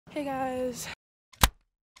Hey guys,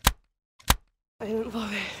 I didn't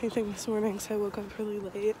vlog anything this morning, so I woke up really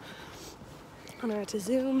late and I had to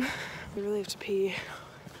Zoom. I really have to pee.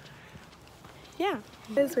 Yeah,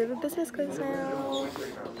 guys, we have a business quiz now.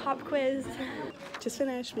 Pop quiz. Just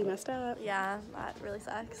finished, we messed up. Yeah, that really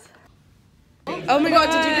sucks. Oh my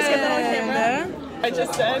god, did you just get that on camera? I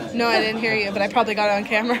just said. No, I didn't hear you, but I probably got it on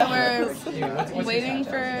camera. We're waiting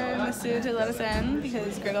for Miss Sue to let us in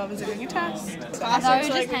because grade 11s are doing a test. I thought we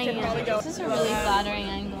were just hanging out. This is a really flattering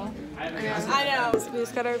angle. I know. We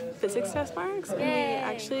just got our physics test marks and we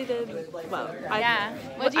actually did well. Yeah.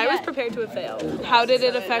 I was prepared to have failed. How did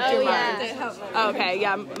it affect your marks? Okay,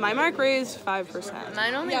 yeah, my mark raised 5%.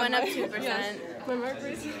 Mine only went up 2%. My mark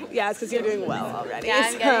raised? Yeah, it's because you're doing well already. Yeah,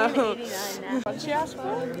 I'm getting an 89 now. What'd she ask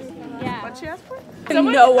for? Yeah. What'd she ask for?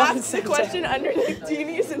 Someone no one asks the question underneath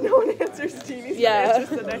Jeannie's and no one answers Jeannie's. Yeah.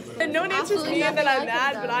 And no one answers me and then I'm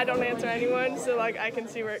mad, but I don't answer anyone, so like I can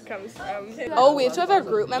see where it comes from. Oh, we have to have our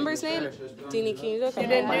group member's name. Deanie, can you do that? You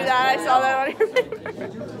didn't do that, I saw that on your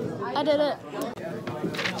paper. I did it.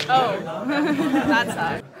 Oh, that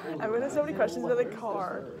sucks. I would have so many questions about the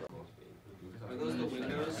car.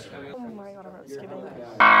 Oh my god, I'm not just kidding.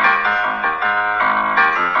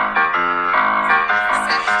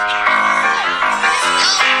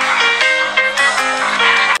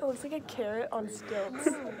 It looks like a carrot on stilts.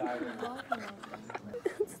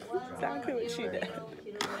 That's exactly what she did.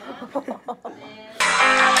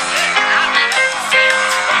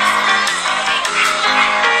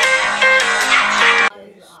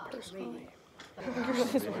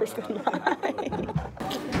 Yours is worse than mine.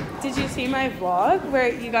 Did you see my vlog where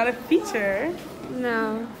you got a feature?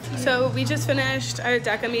 No. So we just finished our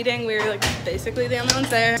DECA meeting. We were like basically the only ones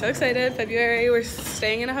there. So excited. February, we're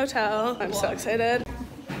staying in a hotel. I'm so excited.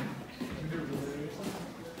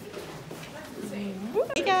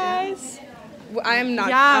 Hey guys. I'm not.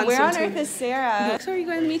 Yeah, where on earth is Sarah? So are you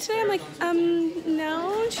going to meet today? I'm like,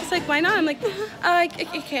 no. And she's like, why not? I'm like, I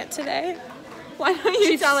can't today. Why don't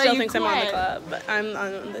you tell her She still you thinks I'm on the quit? club, but I'm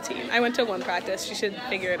on the team. I went to one practice. She should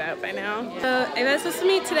figure it out by now. So I was supposed to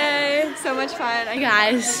meet today. So much fun. Hi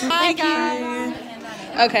guys. Hi guys.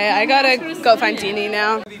 Okay, I gotta go find Deanie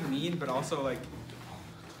now. Be mean, but also like.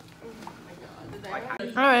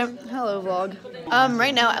 Alright, hello vlog.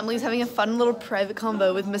 Right now Emily's having a fun little private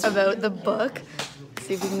convo with Miss about the book.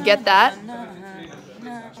 See if we can get that.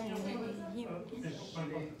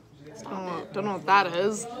 Don't know what that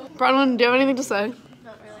is. Bronwyn, do you have anything to say?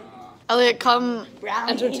 Not really. Elliot, come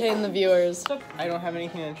entertain the viewers. I don't have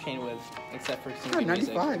anything to entertain with except for some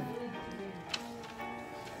music.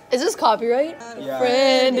 Is this copyright? Yeah.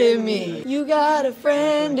 Friend in me. You got a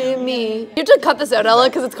friend in me. You have to cut this out, Ella,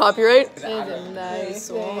 because it's copyright. It's a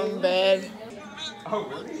nice warm bed.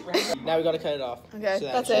 Now we gotta cut it off. Okay, so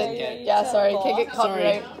that that's she doesn't it. get- Yeah, sorry, can't get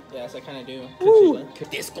copyright. Sorry. Yes, I kind of do.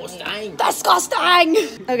 Disgusting! Disgusting!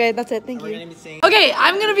 Okay, that's it. Thank We're you. gonna be singing. Okay,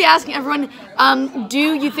 I'm gonna be asking everyone, do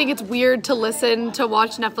you think it's weird to listen to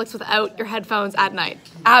watch Netflix without your headphones at night?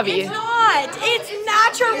 Abby. Not. It's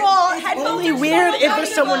natural. Headphones Only are weird so if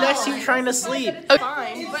there's someone next to you trying to sleep.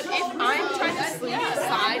 Fine, but if I'm trying to sleep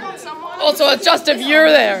beside someone, Also, it's just if you're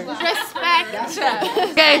there. Respect.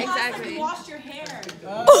 Okay. exactly. Wash your hair.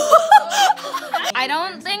 I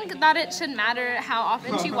don't think that it should matter how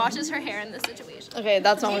often she washes her hair in this situation. Okay,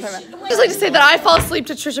 that's not what I'm talking about. I just like to say that I fall asleep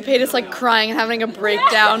to Trisha Paytas like crying and having a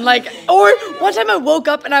breakdown. Or one time I woke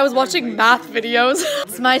up and I was watching math videos.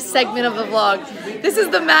 It's my segment of the vlog. This is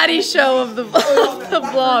the Maddie show of the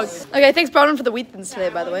vlog. Okay, thanks Bronwyn for the wheat thins today,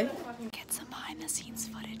 by the way. Get some behind the scenes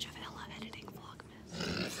footage of Ella editing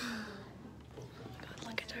vlogmas. God,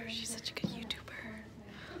 look at her. She's such a good YouTuber.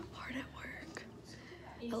 Hard at work.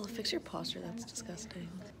 Ella, fix your posture. That's disgusting.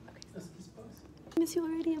 I miss you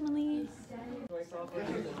already, Emily.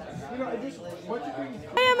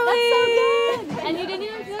 Hi Emily! And you didn't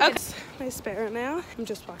even feel Okay, it's my spare now. I'm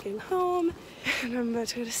just walking home and I'm about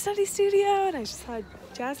to go to study studio and I just saw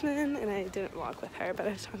Jasmine and I didn't walk with her, but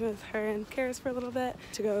I was talking with her and Karis for a little bit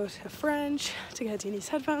to go to French to get Deanie's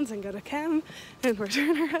headphones and go to Chem and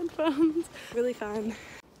return her headphones. Really fun.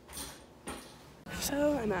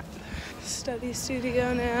 So I'm at study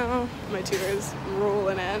studio now. My tutor's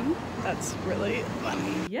rolling in. That's really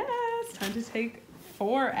funny. Yes, time to take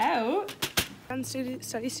 4 out. On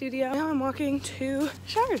study studio. Now I'm walking to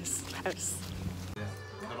Char's house.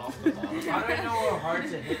 How do I know how hard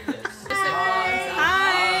to hit this?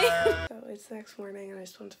 Hi! So it's the next morning and I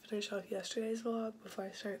just want to finish off yesterday's vlog before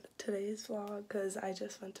I start today's vlog because I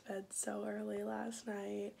just went to bed so early last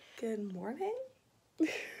night. Good morning.